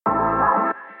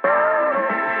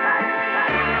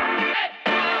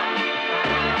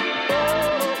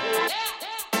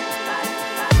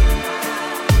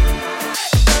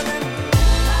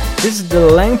This is the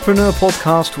Langpreneur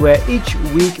podcast, where each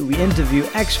week we interview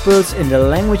experts in the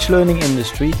language learning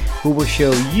industry who will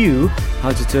show you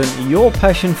how to turn your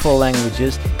passion for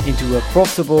languages into a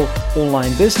profitable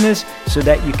online business so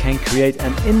that you can create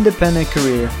an independent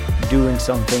career doing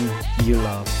something you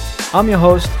love. I'm your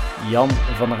host, Jan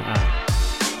van der A.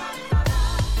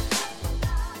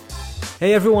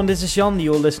 Hey everyone, this is Jan.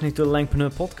 You're listening to the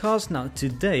Langpreneur podcast. Now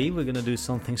today we're going to do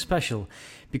something special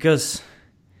because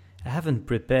I haven't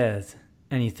prepared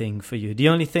anything for you. The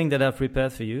only thing that I've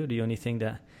prepared for you, the only thing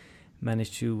that I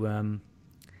managed to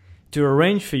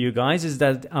arrange for you guys is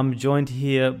that I'm joined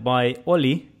here by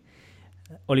Ollie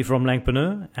from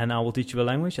Langpreneur, and I will teach you a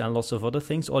language and lots of other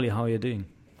things. Ollie, how are you doing?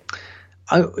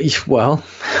 Well,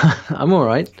 I'm all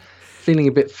right. Feeling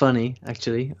a bit funny,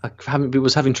 actually. I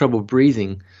was having trouble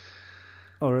breathing.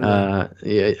 Oh,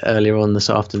 really? Earlier on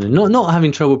this afternoon. Not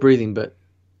having trouble breathing, but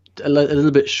a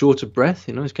little bit short of breath.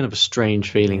 You know, it's kind of a strange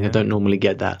feeling. Yeah. I don't normally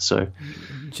get that. So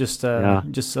just a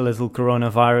little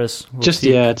coronavirus. Just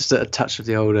a touch of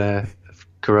the old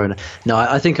corona. No,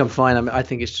 I think I'm fine. I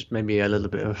think it's just maybe a little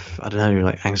bit of, I don't know,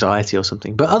 like anxiety or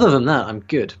something. But other than that, I'm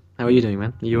good. How are you doing,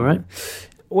 man? Are you all right?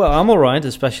 Well, I'm all right,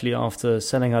 especially after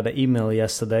sending out the email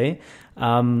yesterday.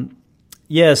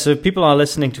 So people are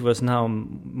listening to us now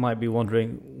might be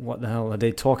wondering, what the hell are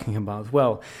they talking about?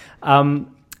 Well,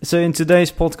 so in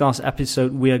today's podcast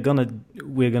episode, we're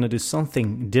gonna do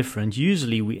something different.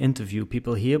 Usually we interview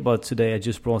people here, but today I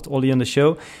just brought Ollie on the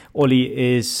show.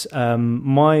 Ollie is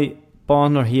my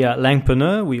partner here at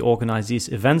Langpreneur. We organize these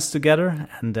events together,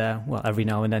 and every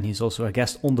now and then he's also a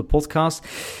guest on the podcast.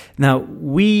 Now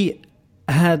we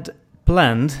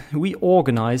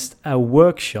organized a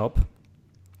workshop,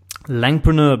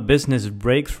 Langpreneur Business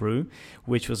Breakthrough,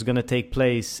 which was going to take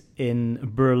place in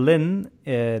Berlin,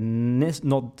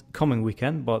 not coming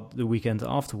weekend, but the weekend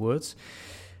afterwards.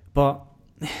 But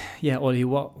yeah, Ollie,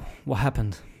 what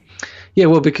happened? Yeah,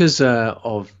 well, because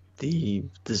of the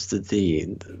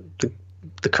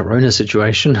corona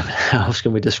situation, how else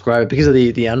can we describe it? Because of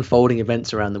the unfolding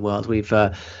events around the world, we've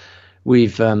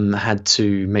had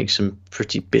to make some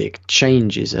pretty big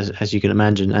changes, as you can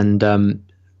imagine,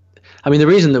 and the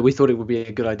reason that we thought it would be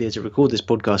a good idea to record this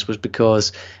podcast was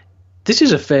because this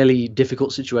is a fairly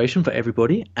difficult situation for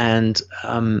everybody, and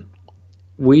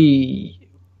we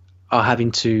are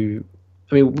having to.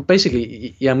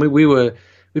 Basically,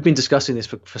 we've been discussing this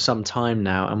for some time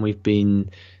now, and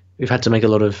we've had to make a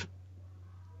lot of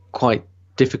quite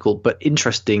difficult but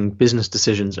interesting business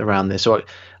decisions around this. So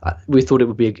we thought it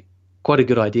would be quite a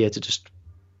good idea to just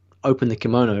open the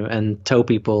kimono and tell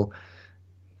people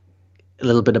a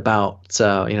little bit about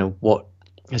what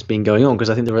has been going on,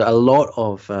 because I think there are a lot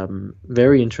of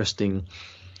very interesting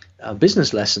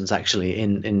business lessons actually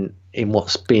in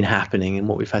what's been happening and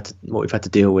what we've had to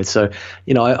deal with. So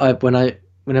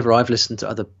whenever I've listened to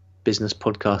other business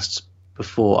podcasts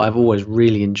before, I've always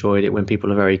really enjoyed it when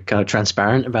people are very kind of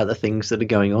transparent about the things that are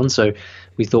going on. So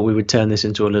we thought we would turn this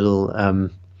into a little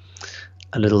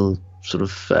sort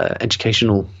of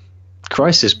educational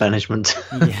crisis management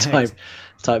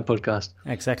type podcast.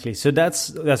 Exactly. So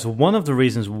that's one of the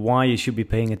reasons why you should be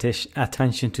paying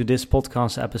attention to this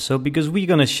podcast episode, because we're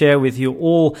going to share with you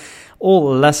all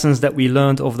lessons that we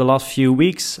learned over the last few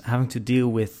weeks, having to deal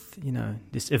with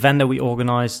this event that we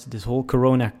organized, this whole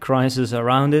corona crisis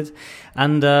around it,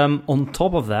 and on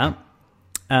top of that,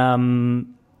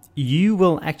 you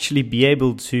will actually be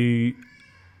able to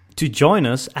join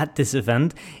us at this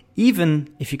event,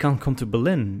 even if you can't come to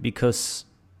Berlin, because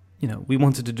we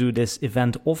wanted to do this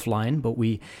event offline, but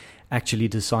we actually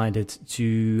decided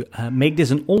to make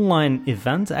this an online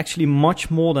event. Actually,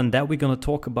 much more than that. We're going to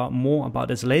talk more about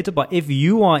this later. But if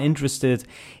you are interested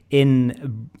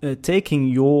in taking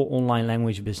your online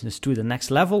language business to the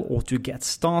next level or to get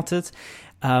started,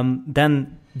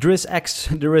 then there is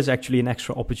actually an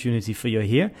extra opportunity for you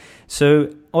here.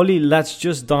 So, Ollie, let's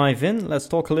just dive in. Let's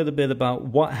talk a little bit about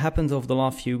what happened over the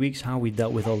last few weeks, how we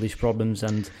dealt with all these problems,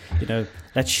 and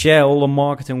let's share all the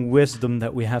marketing wisdom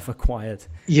that we have acquired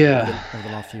over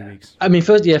the last few weeks.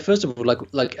 First of all,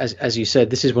 like as you said,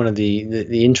 this is one of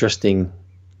the interesting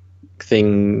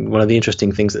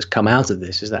things that's come out of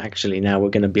this, is that actually now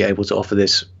we're going to be able to offer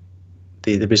this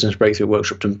the Business Breakthrough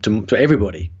Workshop to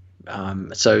everybody.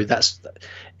 So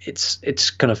it's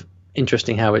kind of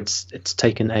interesting how it's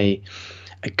taken a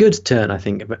good turn, I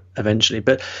think, eventually.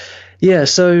 But yeah,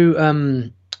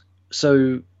 so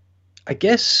I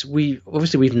guess we've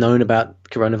known about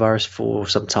coronavirus for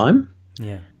some time.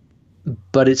 Yeah.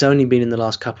 But it's only been in the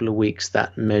last couple of weeks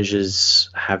that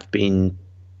measures have been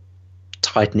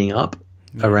tightening up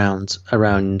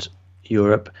around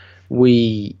Europe.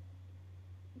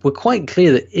 were quite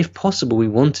clear that if possible, we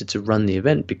wanted to run the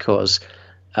event because,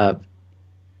 I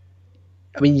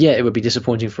mean, yeah, it would be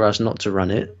disappointing for us not to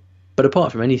run it. But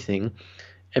apart from anything,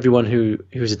 everyone who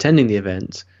is attending the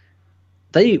event,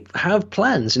 they have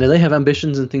plans. They have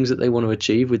ambitions and things that they want to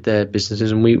achieve with their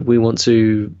businesses, and we want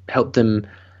to help them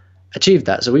achieve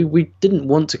that. So we didn't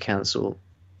want to cancel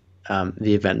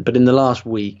the event, but in the last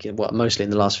week, well, mostly in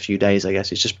the last few days, I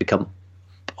guess, it's just become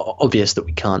obvious that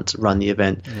we can't run the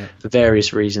event for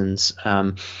various reasons.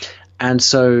 And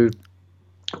so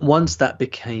once that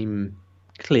became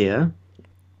clear,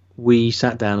 we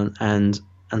sat down and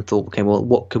thought, okay, well,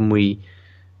 what can we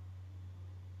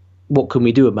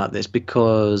do about this?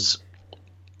 Because,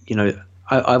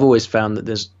 I've always found that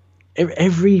there's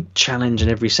every challenge and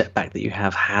every setback that you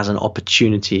have has an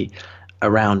opportunity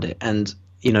around it. And,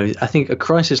 I think a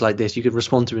crisis like this, you could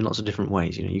respond to in lots of different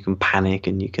ways. You can panic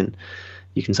and you can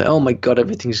say, oh my God,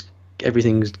 everything's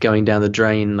going down the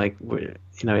drain. Like,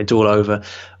 it's all over.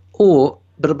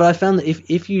 But I found that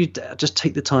if you just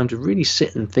take the time to really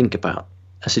sit and think about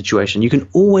a situation, you can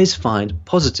always find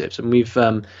positives. And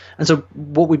and so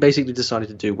what we basically decided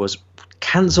to do was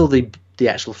cancel the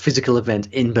actual physical event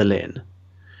in Berlin,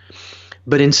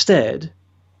 but instead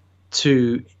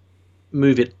to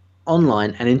move it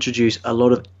online and introduce a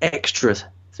lot of extra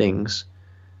things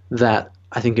that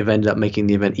I think have ended up making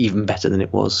the event even better than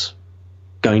it was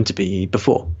going to be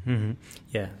before. Mm-hmm.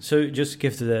 Yeah, so just to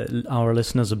give our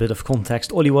listeners a bit of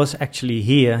context, Ollie was actually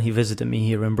here. He visited me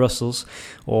here in Brussels,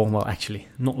 actually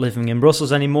not living in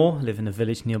Brussels anymore, live in a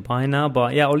village nearby now.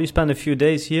 But yeah, Ollie spent a few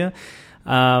days here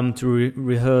to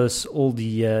rehearse all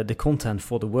the content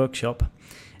for the workshop.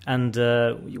 And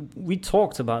we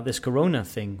talked about this Corona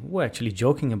thing. We're actually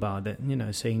joking about it,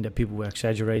 saying that people were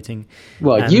exaggerating.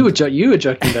 Well, you were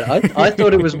joking, but I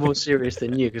thought it was more serious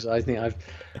than you, because I think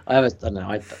I don't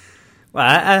know. Well,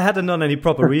 I hadn't done any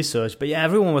proper research, but yeah,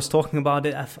 everyone was talking about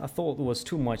it. I thought there was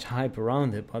too much hype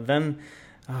around it, but then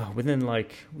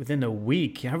within a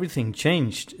week, everything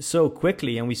changed so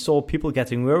quickly, and we saw people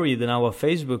getting worried in our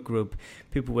Facebook group.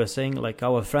 People were saying, like,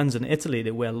 our friends in Italy,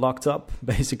 they were locked up,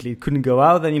 basically couldn't go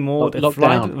out anymore. Locked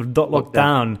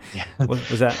down. Yeah.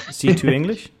 Was that C2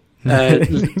 English?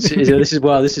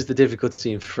 This is the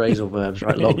difficulty in phrasal verbs,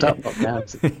 right? Locked up, locked down.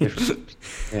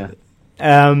 Yeah.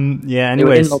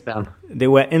 Anyways, they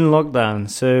were in lockdown.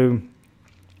 So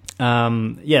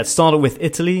it started with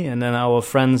Italy, and then our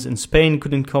friends in Spain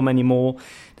couldn't come anymore.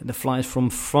 Then the flights from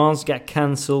France got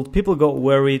cancelled. People got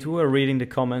worried. We were reading the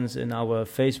comments in our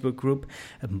Facebook group.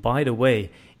 And by the way,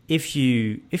 if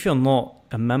you're not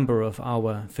a member of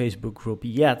our Facebook group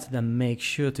yet, then make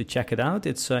sure to check it out.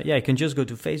 It's you can just go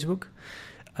to Facebook,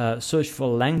 search for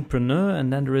Langpreneur,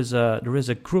 and then there is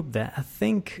a group there. I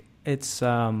think it's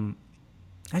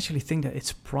I actually think that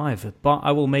it's private, but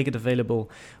I will make it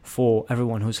available for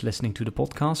everyone who's listening to the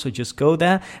podcast. So just go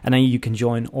there, and then you can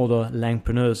join other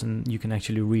Langpreneurs, and you can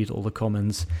actually read all the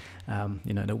comments,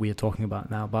 that we are talking about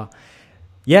now. But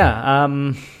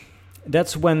yeah,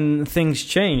 that's when things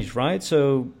changed, right?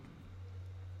 So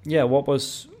yeah, what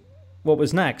was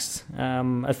next?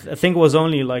 I think it was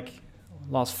only like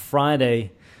last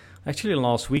Friday, actually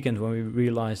last weekend, when we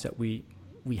realized that we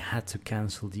had to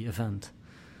cancel the event.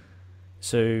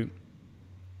 So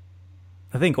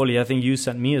I think, Ollie, you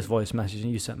sent me a voice message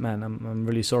and you said, man, I'm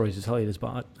really sorry to tell you this,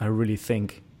 but I really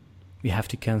think we have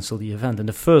to cancel the event. And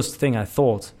the first thing I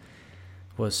thought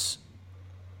was,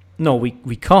 no,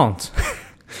 we can't.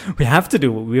 We have to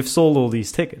do it. We've sold all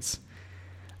these tickets.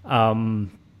 And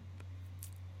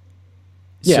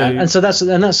so that's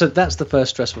the first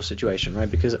stressful situation,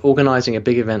 right? Because organizing a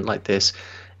big event like this,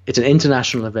 it's an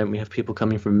international event. We have people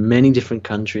coming from many different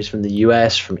countries, from the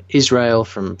US, from Israel,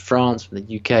 from France, from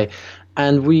the UK,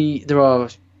 and there are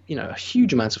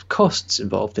huge amounts of costs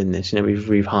involved in this.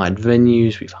 We've hired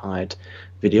venues, we've hired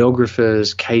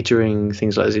videographers, catering,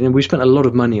 things like this. We've spent a lot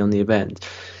of money on the event.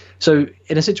 So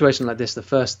in a situation like this, the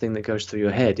first thing that goes through your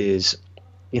head is,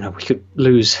 we could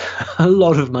lose a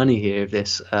lot of money here if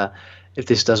this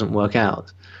doesn't work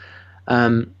out.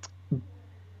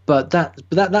 But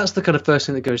that's the kind of first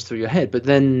thing that goes through your head. But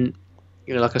then,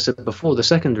 like I said before, the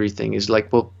secondary thing is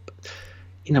like, well,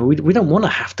 we don't want to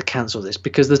have to cancel this,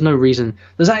 because there's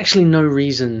actually no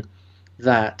reason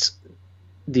that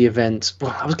the event,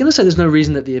 well, I was going to say there's no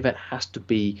reason that the event has to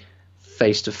be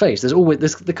face to face.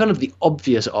 There's the kind of the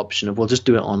obvious option of, well, just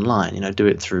do it online, do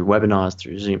it through webinars,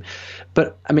 through Zoom.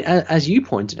 But I mean, as you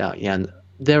pointed out, Jan,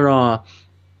 there are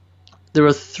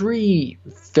three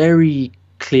very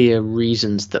clear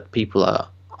reasons that people are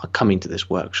coming to this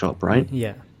workshop, right?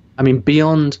 Yeah. I mean,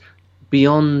 beyond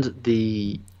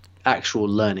the actual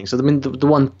learning. So I mean,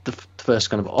 the first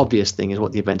kind of obvious thing is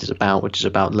what the event is about, which is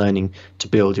about learning to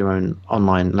build your own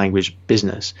online language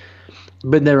business.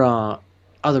 But there are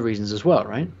other reasons as well,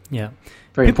 right? Yeah.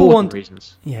 Very important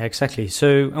reasons. Yeah, exactly.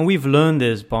 So, and we've learned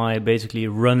this by basically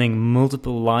running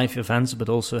multiple live events, but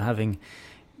also having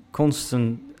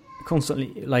constant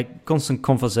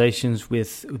conversations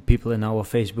with people in our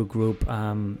Facebook group.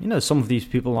 Some of these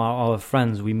people are our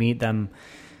friends. We meet them,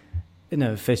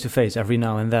 face to face every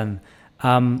now and then.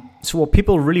 So what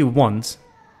people really want,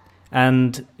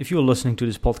 and if you're listening to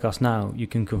this podcast now, you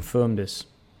can confirm this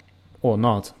or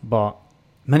not, but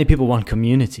many people want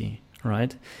community,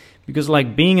 right? Because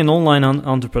like being an online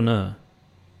entrepreneur,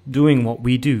 doing what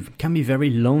we do can be very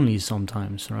lonely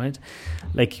sometimes, right?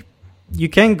 Like you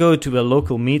can go to a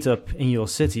local meetup in your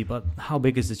city, but how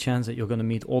big is the chance that you're going to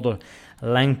meet other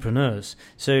Langpreneurs?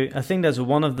 So I think that's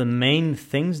one of the main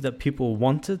things that people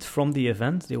wanted from the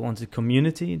event. They wanted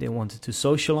community, they wanted to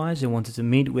socialize, they wanted to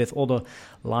meet with other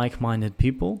like-minded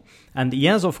people. And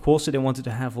yes, of course, they wanted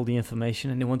to have all the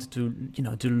information and they wanted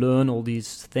to, to learn all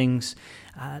these things,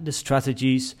 the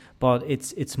strategies, but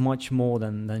it's much more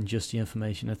than just the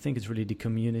information. I think it's really the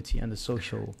community and the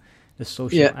social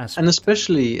aspect. And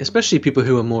especially people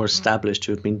who are more established,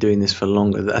 who have been doing this for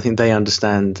longer. I think they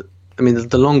understand. I mean,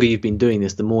 the longer you've been doing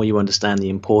this, the more you understand the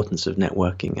importance of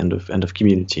networking and of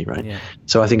community, right? Yeah.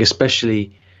 So I think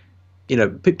especially,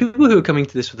 people who are coming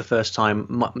to this for the first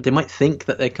time, they might think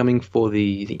that they're coming for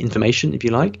the information, if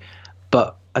you like,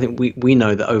 but I think we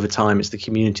know that over time it's the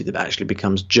community that actually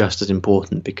becomes just as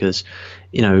important because,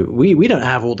 we don't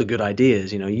have all the good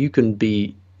ideas. You can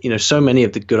be, so many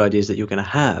of the good ideas that you're going to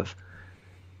have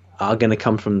are going to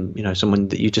come from someone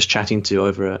that you're just chatting to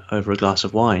over a glass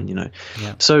of wine.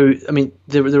 Yeah. So I mean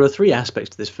there are three aspects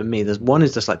to this for me. There's one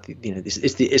is just like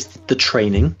it's the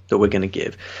training that we're going to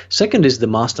give. Second is the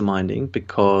masterminding,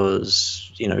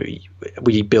 because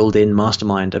we build in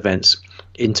mastermind events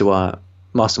into our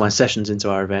mastermind sessions into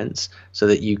our events so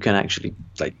that you can actually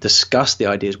discuss the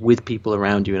ideas with people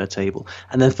around you at a table.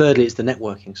 And then thirdly, it's the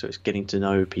networking. So it's getting to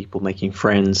know people, making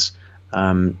friends,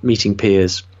 meeting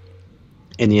peers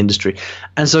in the industry.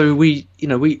 And so we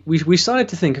started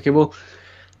to think, okay, well,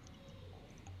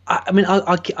 I mean,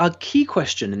 our key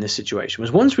question in this situation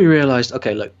was, once we realized,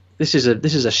 okay, look, this is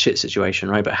a shit situation,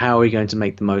 right? But how are we going to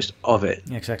make the most of it?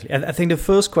 Exactly. I think the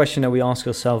first question that we ask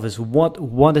ourselves is,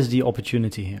 what is the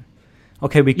opportunity here?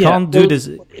 Okay, we can't do this.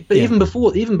 But even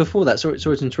before that, sorry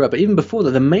to interrupt, but even before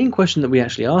that, the main question that we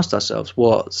actually asked ourselves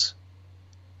was,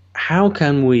 how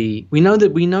can we know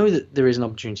that there is an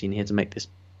opportunity in here to make this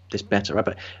better, right?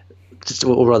 But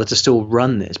to still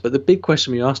run this. But the big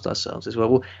question we asked ourselves is,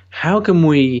 well, how can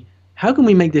we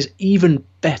make this even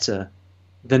better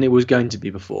than it was going to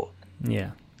be before? Yeah.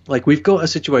 Like, we've got a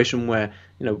situation where,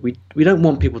 we don't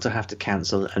want people to have to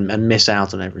cancel and miss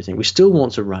out on everything. We still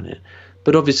want to run it.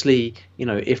 But obviously,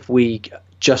 if we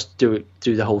just do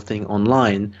the whole thing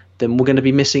online, then we're going to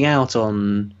be missing out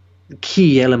on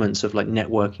key elements of like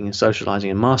networking and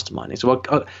socializing and masterminding. So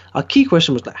our key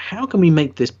question was, how can we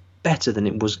make this better than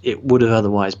it would have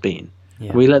otherwise been?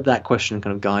 Yeah. We let that question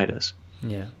kind of guide us.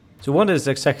 Yeah. So what is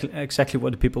exactly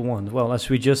what the people want? Well, as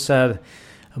we just said,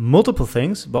 multiple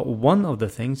things, but one of the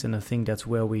things, and I think that's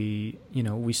where we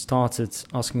started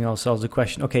asking ourselves the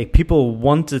question, okay, people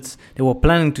they were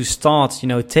planning to start,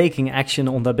 taking action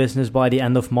on their business by the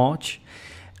end of March.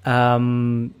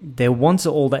 They wanted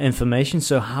all that information.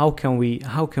 So how can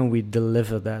we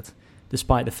deliver that,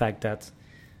 despite the fact that,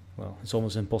 well, it's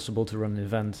almost impossible to run an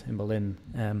event in Berlin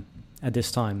at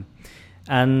this time?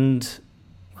 And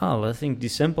well, I think the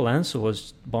simple answer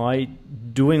was by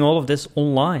doing all of this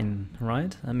online,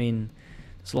 right? I mean,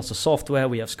 there's lots of software.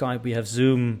 We have Skype, we have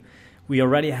Zoom. We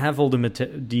already have all the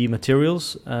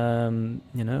materials.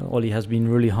 Ollie has been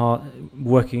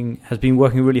working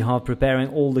really hard preparing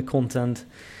all the content,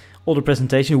 all the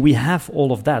presentation. We have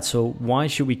all of that. So why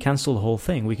should we cancel the whole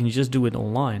thing? We can just do it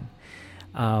online.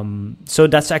 So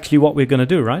that's actually what we're going to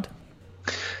do, right?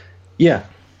 Yeah.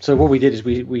 So what we did is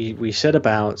we set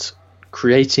about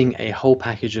creating a whole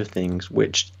package of things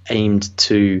which aimed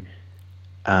to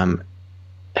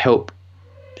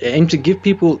give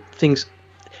people things,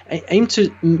 aim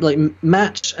to like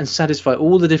match and satisfy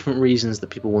all the different reasons that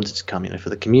people wanted to come, for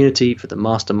the community, for the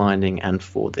masterminding, and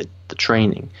for the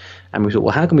training. And we thought,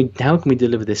 well, how can we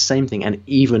deliver this same thing and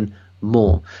even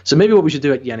more? So maybe what we should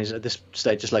do is at this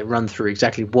stage just like run through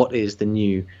exactly what is the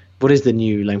new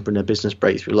Langpreneur Business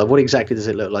Breakthrough. Like, what exactly does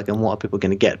it look like, and what are people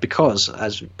going to get? Because,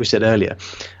 as we said earlier,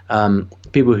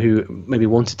 people who maybe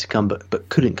wanted to come but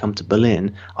couldn't come to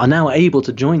Berlin are now able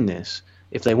to join this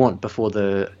if they want before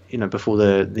the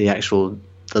actual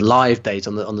live date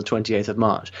on the 28th of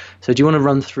March. So do you want to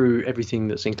run through everything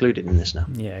that's included in this now?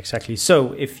 Yeah, exactly.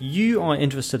 So if you are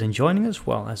interested in joining us,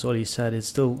 well, as Ollie said, it's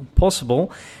still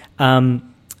possible.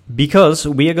 Because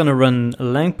we are going to run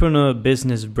Langpreneur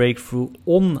Business Breakthrough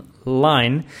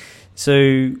online.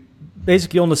 So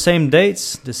basically on the same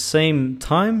dates, the same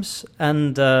times,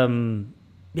 and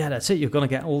that's it. You're going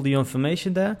to get all the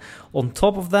information there. On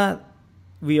top of that,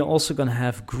 we are also going to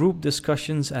have group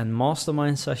discussions and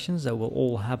mastermind sessions that will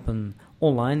all happen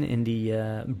online in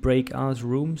the breakout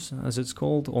rooms, as it's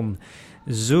called, on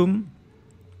Zoom.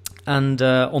 And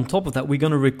on top of that, we're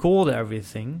going to record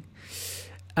everything.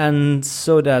 And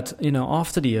so that,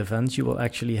 after the event, you will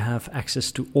actually have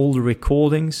access to all the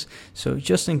recordings. So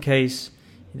just in case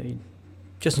you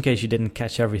didn't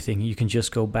catch everything, you can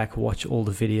just go back, watch all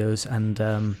the videos, and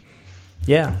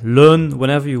learn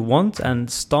whenever you want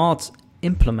and start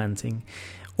implementing.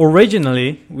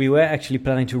 Originally, we were actually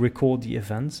planning to record the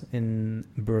event in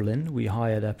Berlin. We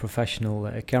hired a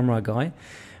professional camera guy,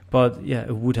 but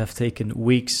it would have taken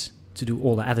weeks to do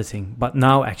all the editing. But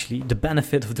now actually the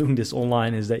benefit of doing this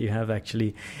online is that you have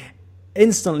actually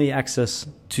instantly access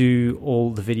to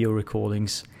all the video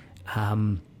recordings,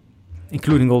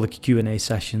 including all the Q&A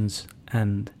sessions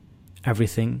and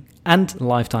everything, and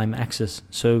lifetime access.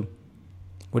 So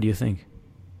what do you think?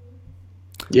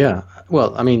 Yeah,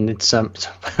 well, I mean, it's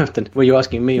were you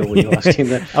asking me or were you asking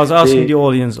the? I was asking the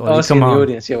audience. Asking the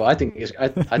audience. Yeah, well, I think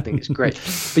it's great.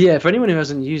 But yeah, for anyone who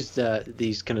hasn't used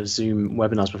these kind of Zoom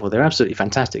webinars before, they're absolutely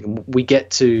fantastic, and we get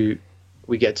to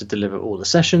deliver all the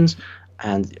sessions.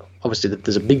 And obviously,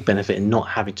 there's a big benefit in not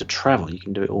having to travel. You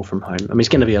can do it all from home. I mean, it's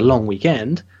going to be a long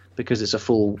weekend because it's a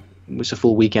full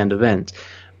weekend event.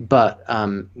 But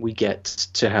we get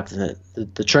to have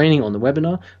the training on the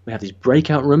webinar. We have these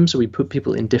breakout rooms, so we put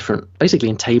people in basically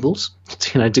in tables,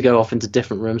 to go off into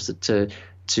different rooms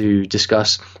to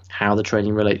discuss how the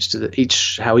training relates to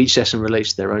how each session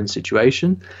relates to their own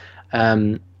situation,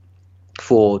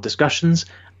 for discussions,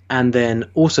 and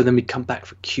then we come back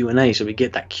for Q&A. So we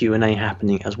get that Q&A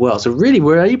happening as well. So really,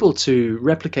 we're able to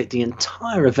replicate the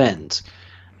entire event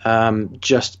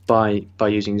just by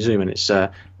using Zoom, and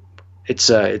it's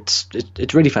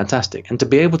really fantastic, and to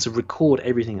be able to record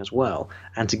everything as well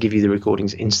and to give you the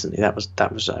recordings instantly, that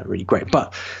was really great.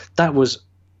 But that was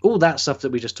all that stuff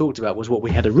that we just talked about was what we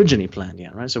had originally planned,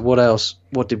 right? So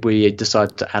what did we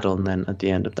decide to add on then at the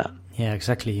end of that? Yeah,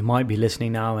 exactly. You might be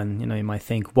listening now and you might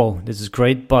think, whoa, this is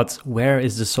great, but where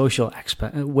is the social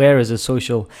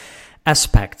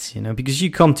aspect, because you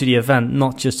come to the event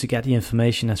not just to get the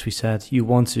information, as we said. You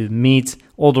want to meet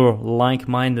other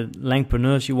like-minded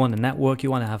Langpreneurs. You want to network.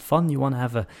 You want to have fun. You want to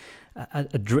have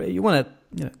you want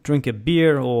to drink a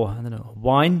beer or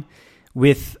wine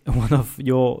with one of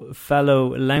your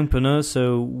fellow Langpreneurs.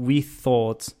 So we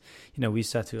thought, we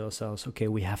said to ourselves, okay,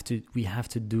 we have to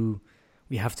do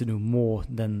more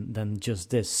than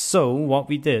just this. So what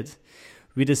we did,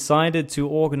 we decided to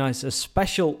organize a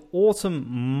special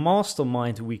autumn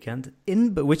mastermind weekend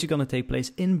which is going to take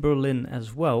place in Berlin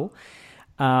as well.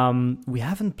 We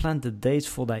haven't planned the dates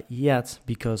for that yet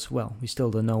because, well, we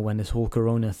still don't know when this whole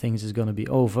Corona thing is going to be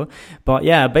over. But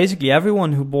yeah, basically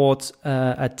everyone who bought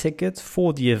a ticket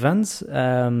for the event,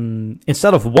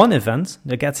 instead of one event,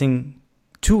 they're getting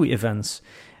two events.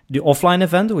 The offline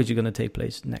event, which is going to take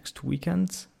place next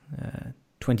weekend,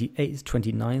 28th,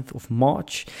 29th of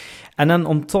March. And then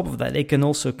on top of that, they can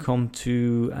also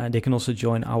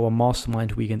join our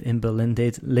mastermind weekend in Berlin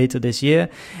later this year.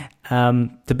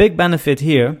 The big benefit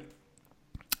here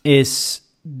is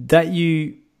that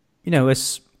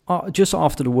just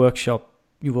after the workshop,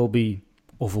 you will be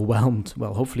overwhelmed.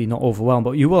 Well, hopefully not overwhelmed,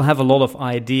 but you will have a lot of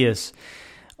ideas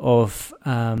of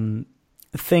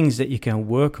things that you can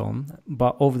work on.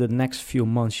 But over the next few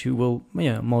months, you will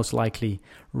most likely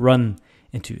run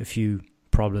into a few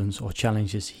problems or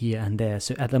challenges here and there.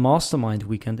 So at the mastermind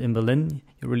weekend in Berlin,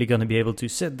 you're really going to be able to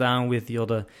sit down with the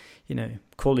other,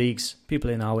 colleagues, people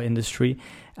in our industry,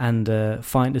 and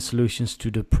find the solutions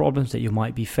to the problems that you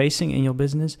might be facing in your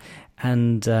business.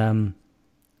 And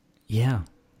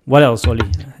what else,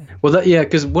 Ollie? Well,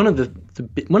 because one of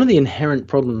the inherent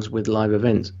problems with live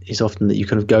events is often that you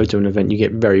kind of go to an event, you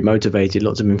get very motivated,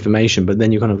 lots of information, but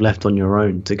then you're kind of left on your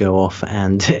own to go off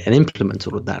and implement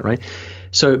all of that, right?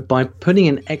 So by putting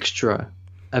an extra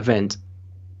event,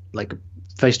 like a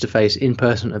face-to-face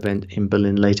in-person event in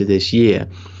Berlin later this year,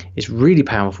 it's really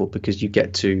powerful because you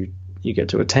get to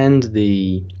attend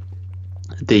the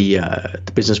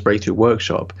Business Breakthrough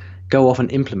Workshop, go off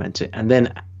and implement it, and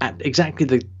then at exactly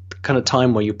the kind of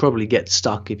time where you probably get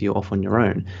stuck if you're off on your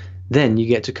own, then you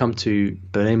get to come to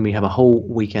Berlin. We have a whole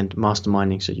weekend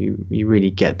masterminding, so you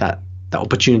really get that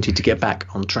opportunity to get back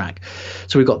on track.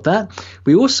 So we got that.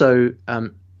 We also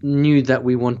knew that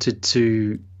we wanted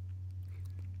to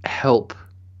help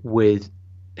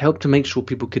to make sure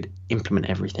people could implement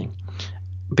everything,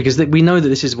 because we know that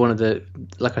this is one of the,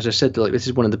 like I just said, like this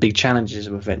is one of the big challenges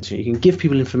of events. You can give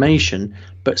people information,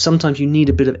 but sometimes you need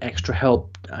a bit of extra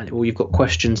help, or you've got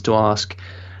questions to ask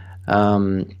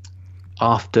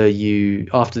after the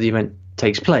event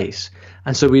takes place.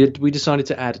 And so we decided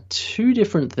to add 2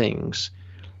 different things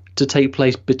to take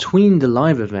place between the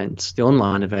live events, the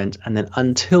online event, and then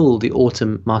until the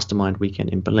autumn mastermind weekend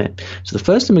in Berlin. So the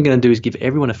first thing we're going to do is give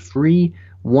everyone a free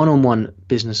one-on-one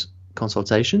business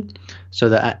consultation, so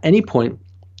that at any point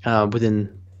between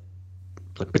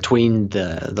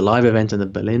the live event and the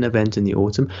Berlin event in the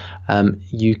autumn,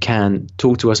 you can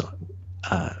talk to us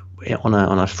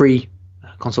on a free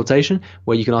consultation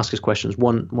where you can ask us questions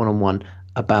one-on-one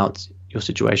about your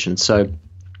situation. So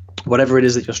whatever it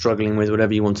is that you're struggling with,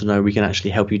 whatever you want to know, we can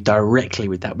actually help you directly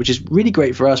with that, which is really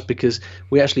great for us because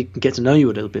we actually get to know you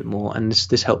a little bit more, and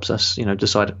this helps us,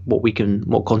 decide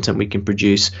what content we can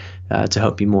produce to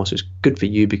help you more. So it's good for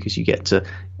you because you get to,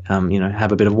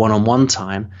 have a bit of one-on-one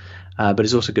time. But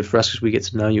it's also good for us because we get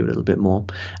to know you a little bit more.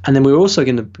 And then we're also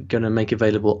going to make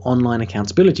available online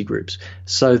accountability groups,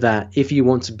 so that if you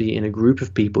want to be in a group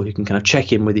of people who can kind of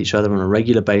check in with each other on a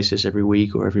regular basis every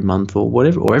week or every month or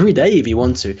whatever, or every day if you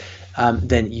want to,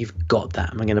 then you've got that.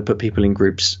 And we're going to put people in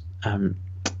groups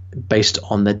based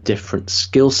on their different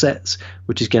skill sets,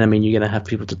 which is going to mean you're going to have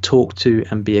people to talk to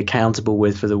and be accountable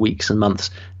with for the weeks and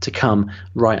months to come,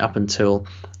 right up until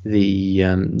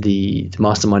the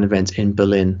mastermind event in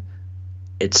Berlin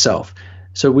itself.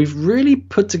 So we've really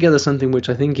put together something which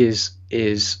I think is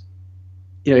if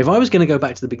I was going to go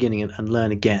back to the beginning and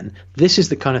learn again, this is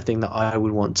the kind of thing that I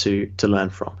would want to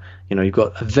learn from. You've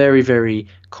got a very, very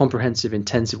comprehensive,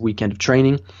 intensive weekend of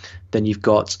training. Then you've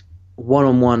got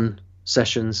one-on-one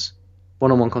sessions,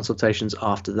 one-on-one consultations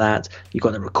after that. You've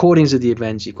got the recordings of the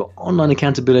events. You've got online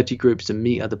accountability groups to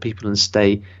meet other people and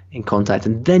stay in contact.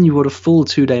 And then you've got a full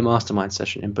 2-day mastermind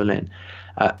session in Berlin.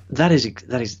 That is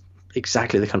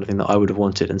exactly the kind of thing that I would have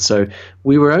wanted. And so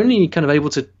we were only kind of able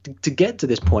to get to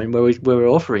this point where we're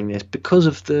offering this because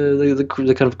of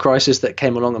the kind of crisis that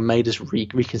came along and made us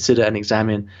reconsider and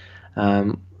examine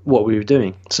what we were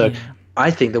doing. So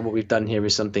I think that what we've done here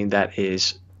is something that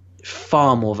is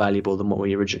far more valuable than what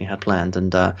we originally had planned.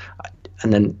 And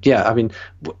then talk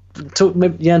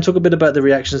a bit about the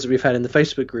reactions that we've had in the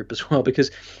Facebook group as well,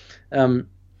 because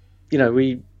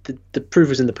the proof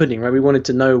was in the pudding, right? We wanted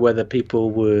to know whether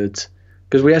people would,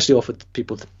 because we actually offered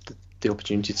people the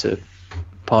opportunity to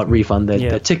refund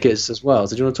their tickets as well.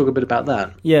 So do you want to talk a bit about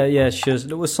that? Yeah, sure.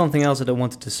 There was something else that I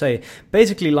wanted to say.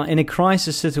 Basically, like in a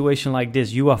crisis situation like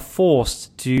this, you are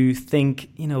forced to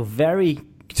think,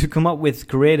 to come up with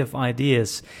creative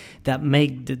ideas that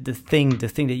make the thing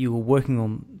that you were working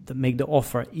on, that make the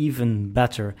offer even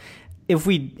better. If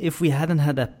we hadn't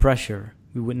had that pressure,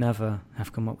 we would never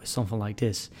have come up with something like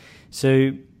this.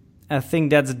 So I think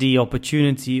that's the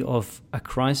opportunity of a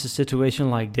crisis situation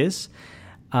like this.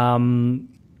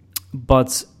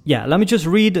 But yeah, let me just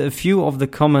read a few of the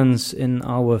comments in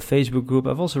our Facebook group.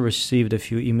 I've also received a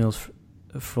few emails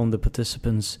from the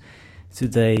participants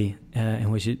today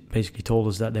in which it basically told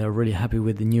us that they are really happy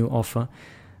with the new offer.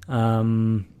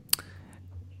 As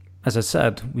I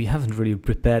said, we haven't really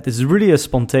prepared. This is really a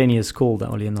spontaneous call that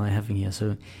Ollie and I are having here.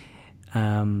 So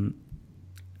in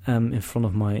front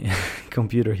of my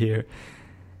computer here.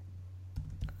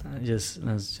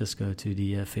 Let's just go to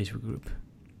the Facebook group.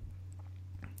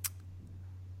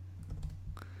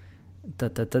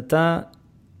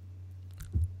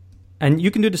 And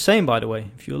you can do the same, by the way.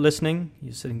 If you're listening,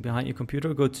 you're sitting behind your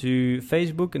computer, go to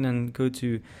Facebook and then go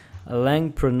to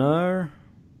Langpreneur.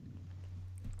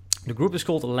 The group is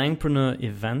called Langpreneur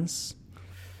Events.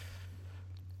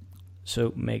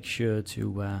 So make sure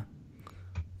to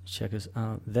check us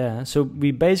out there. So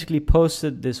we basically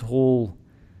posted this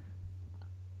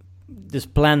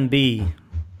plan B.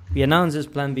 We announced this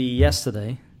plan B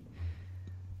yesterday.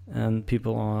 And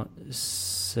people are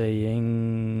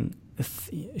saying,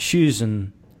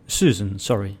 Susan.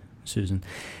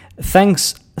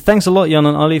 Thanks a lot, Jan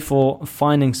and Ali, for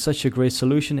finding such a great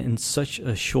solution in such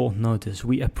a short notice.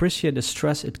 We appreciate the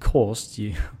stress it caused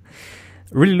you.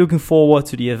 Really looking forward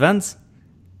to the event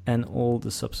and all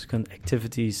the subsequent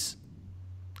activities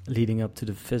leading up to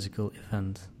the physical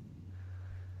event.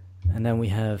 And then we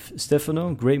have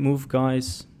Stefano. Great move,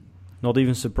 guys. Not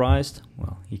even surprised.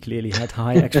 Well, he clearly had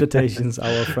high expectations,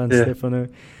 our friend Stefano.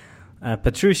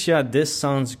 Patricia, this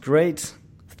sounds great.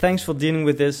 thanks for dealing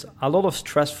with this. A lot of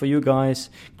stress for you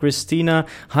guys. Christina,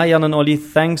 hi Jan and Ollie,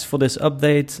 thanks for this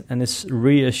update, and it's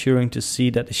reassuring to see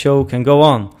that the show can go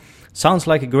on. Sounds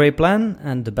like a great plan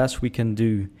and the best we can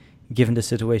do given the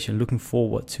situation. Looking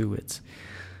forward to it.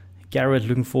 Garrett,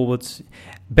 looking forward.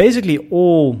 Basically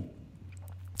all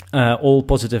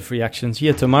positive reactions.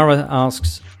 Here, Tamara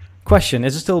asks, question,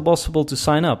 is it still possible to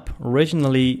sign up?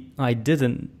 Originally, I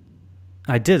didn't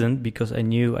because I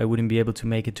knew I wouldn't be able to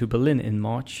make it to Berlin in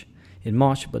March,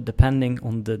 but depending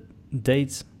on the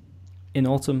date in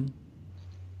autumn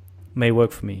may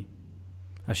work for me,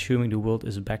 assuming the world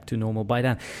is back to normal by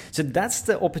then. So that's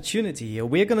the opportunity here.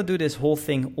 We're going to do this whole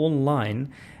thing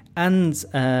online, and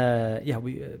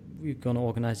we're going to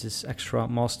organize this extra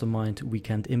mastermind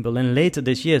weekend in Berlin later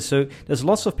this year. So there's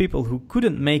lots of people who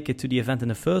couldn't make it to the event in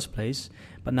the first place,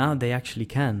 but now they actually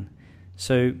can.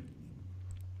 So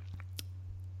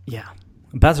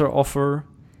better offer,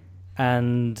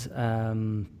 and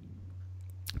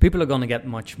people are going to get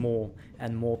much more,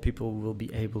 and more people will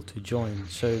be able to join.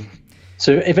 So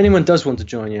if anyone does want to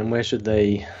join you, and where should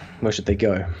they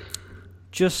go?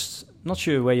 Just not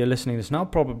sure where you're listening to this now,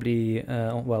 probably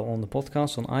on the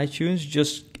podcast on iTunes.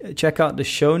 Just check out the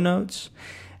show notes,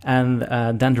 and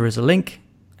then there is a link,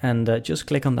 and just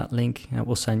click on that link, and it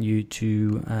will send you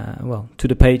to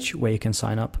the page where you can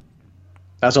sign up.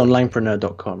 That's on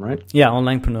langpreneur.com, right? Yeah, on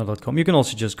langpreneur.com. You can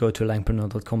also just go to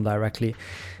langpreneur.com directly.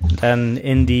 Then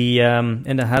in the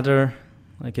header,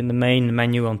 like in the main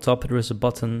menu on top, there is a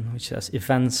button which says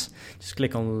events. Just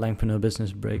click on Langpreneur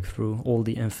Business Breakthrough. All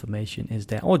the information is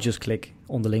there. Or just click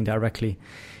on the link directly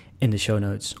in the show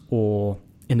notes or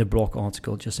in the blog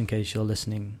article, just in case you're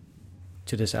listening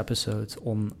to this episode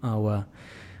on our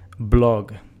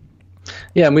blog.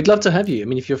 Yeah, and we'd love to have you. I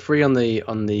mean, if you're free on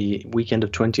the weekend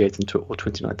of 28th or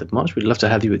 29th of March, we'd love to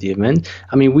have you at the event.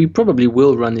 I mean, we probably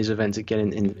will run these events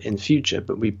again in future,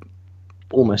 but we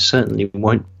almost certainly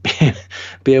won't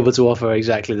be able to offer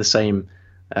exactly the same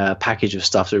package of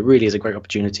stuff. So it really is a great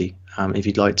opportunity if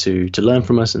you'd like to learn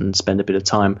from us and spend a bit of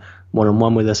time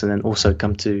one-on-one with us, and then also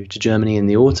come to Germany in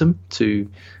the autumn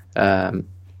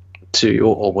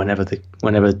or whenever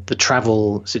the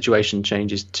travel situation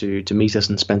changes to meet us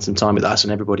and spend some time with us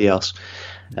and everybody else.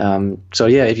 So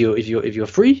yeah, if you're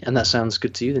free and that sounds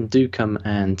good to you, then do come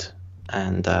and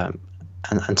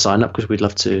sign up, because we'd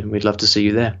love to see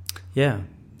you there. Yeah.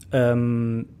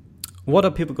 What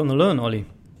are people going to learn, Ollie?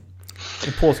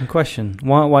 Important question.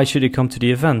 Why should you come to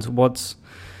the event? What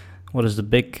is the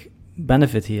big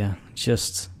benefit here?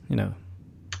 Just,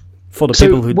 for the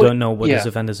people who don't know what this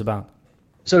event is about.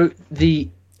 So I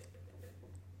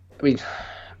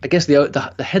guess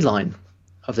the headline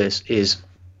of this is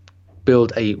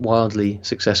build a wildly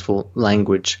successful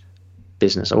language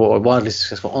business, or a wildly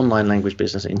successful online language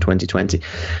business in 2020.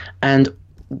 And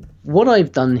what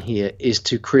I've done here is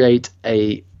to create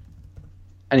an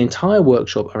entire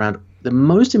workshop around the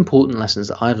most important lessons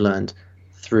that I've learned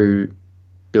through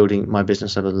building my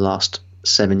business over the last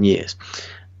 7 years.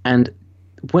 And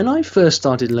when I first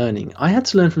started learning, I had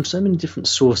to learn from so many different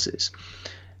sources.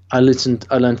 I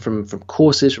learned from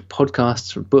courses, from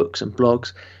podcasts, from books and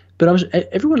blogs. But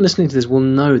everyone listening to this will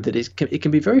know that it can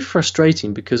be very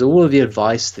frustrating, because all of the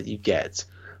advice that you get,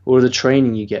 all of the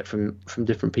training you get from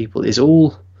different people, is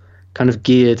all kind of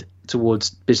geared towards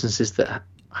businesses that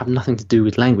have nothing to do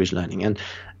with language learning.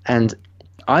 And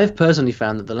I've personally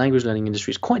found that the language learning industry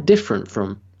is quite different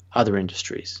from other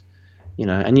industries.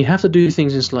 And you have to do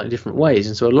things in slightly different ways.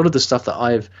 And so a lot of the stuff that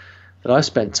I've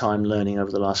spent time learning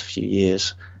over the last few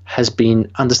years has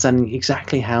been understanding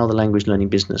exactly how the language learning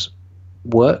business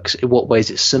works, in what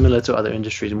ways it's similar to other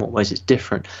industries, in what ways it's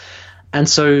different. And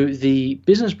so the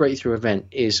Business Breakthrough event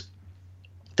is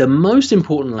the most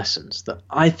important lessons that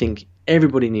I think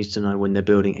everybody needs to know when they're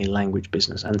building a language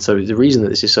business. And so the reason that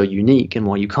this is so unique and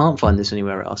why you can't find this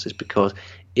anywhere else is because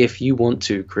if you want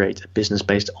to create a business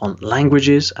based on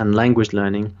languages and language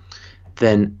learning,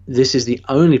 then this is the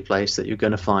only place that you're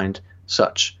going to find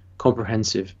such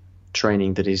comprehensive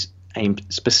training that is aimed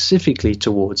specifically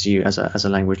towards you as a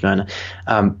language learner.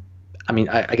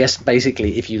 I guess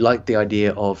basically, if you like the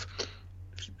idea of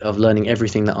learning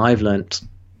everything that I've learned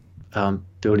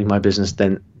building my business,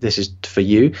 then this is for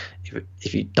you.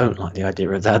 If you don't like the idea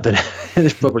of that, then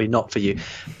it's probably not for you.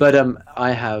 But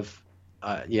I have,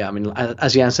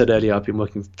 as Jan said earlier, I've been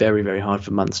working very, very hard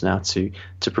for months now to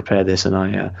prepare this, and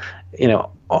I,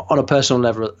 on a personal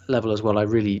level as well, I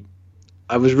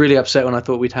was really upset when I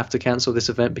thought we'd have to cancel this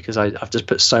event, because I've just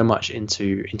put so much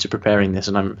into preparing this,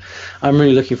 and I'm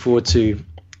really looking forward to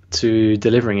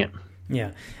delivering it.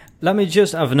 Yeah. let me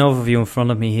just have an overview in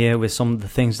front of me here with some of the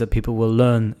things that people will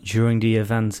learn during the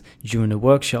event, during the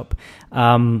workshop.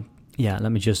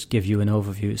 Let me just give you an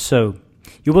overview. So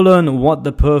you will learn what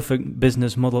the perfect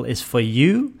business model is for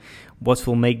you, what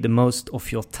will make the most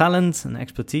of your talent and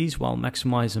expertise while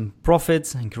maximizing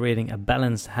profits and creating a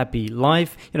balanced, happy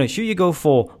life. Should you go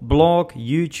for blog,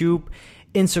 YouTube,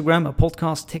 Instagram, a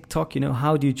podcast, TikTok?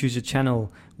 How do you choose a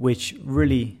channel which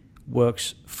really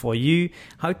works for you?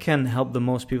 How you can help the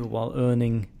most people while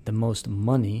earning the most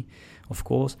money, of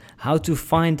course. How to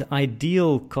find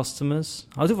ideal customers.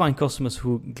 How to find customers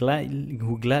who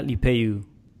gladly pay you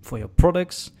for your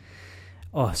products.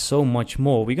 Oh, so much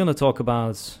more. We're going to talk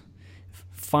about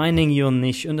finding your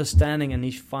niche, understanding a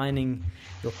niche, finding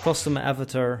your customer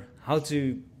avatar, how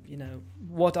to,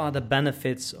 what are the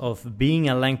benefits of being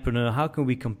a Langpreneur? How can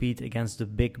we compete against the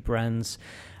big brands?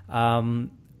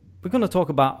 We're going to talk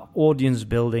about audience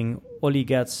building. Ollie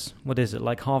gets,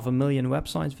 like 500,000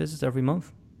 website visits every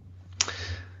month?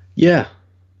 Yeah.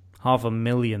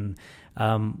 500,000.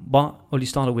 But Ollie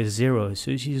started with 0.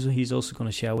 So he's also going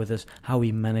to share with us how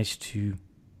he managed to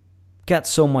get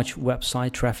so much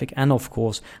website traffic, and of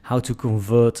course, how to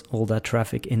convert all that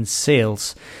traffic in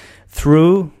sales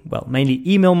through, mainly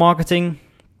email marketing.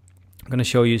 I'm going to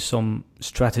show you some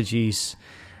strategies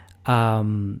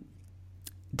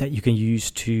that you can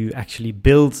use to actually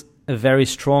build a very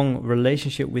strong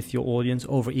relationship with your audience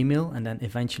over email and then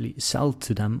eventually sell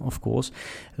to them, of course.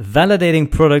 Validating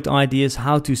product ideas,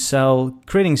 how to sell,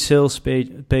 creating sales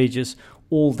pages,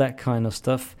 all that kind of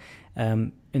stuff.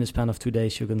 In the span of 2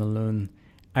 days, you're going to learn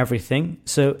everything.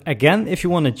 So again, if you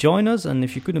want to join us, and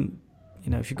if you couldn't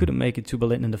make it to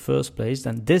Berlin in the first place,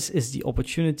 then this is the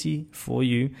opportunity for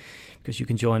you, because you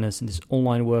can join us in this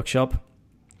online workshop.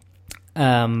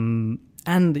 And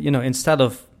instead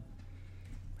of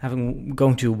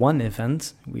going to one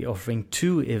event, we're offering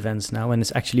 2 events now, and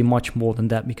it's actually much more than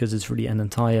that, because it's really an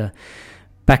entire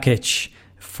package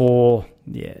for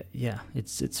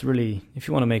it's really, if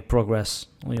you want to make progress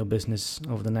on your business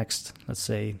over the next, let's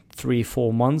say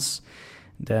 3-4 months,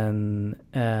 then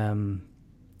then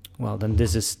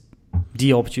this is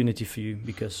the opportunity for you,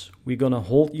 because we're gonna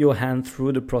hold your hand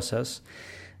through the process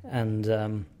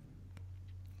and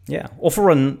offer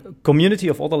a community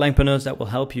of other Langpreneurs that will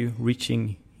help you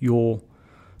reaching your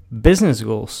business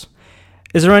goals.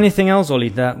 Is there anything else, Ollie,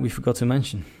 that we forgot to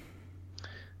mention?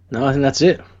 No, I think that's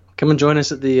it. Come and join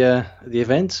us at the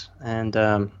event, and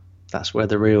that's where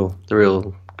the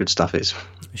real good stuff is.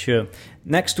 Sure.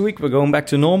 Next week we're going back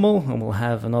to normal, and we'll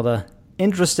have another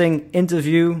interesting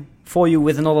interview for you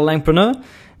with another Langpreneur.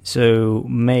 So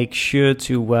make sure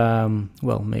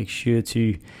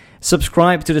to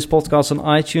subscribe to this podcast on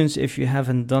iTunes if you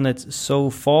haven't done it so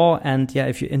far. And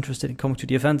if you're interested in coming to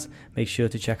the event, make sure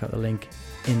to check out the link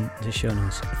in the show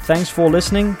notes. Thanks for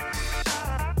listening,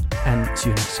 and see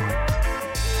you next time.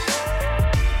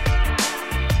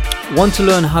 Want to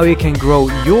learn how you can grow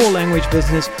your language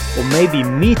business, or maybe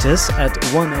meet us at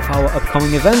one of our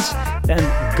upcoming events? Then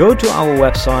go to our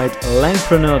website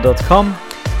langpreneur.com.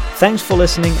 Thanks for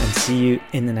listening, and see you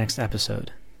in the next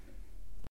episode.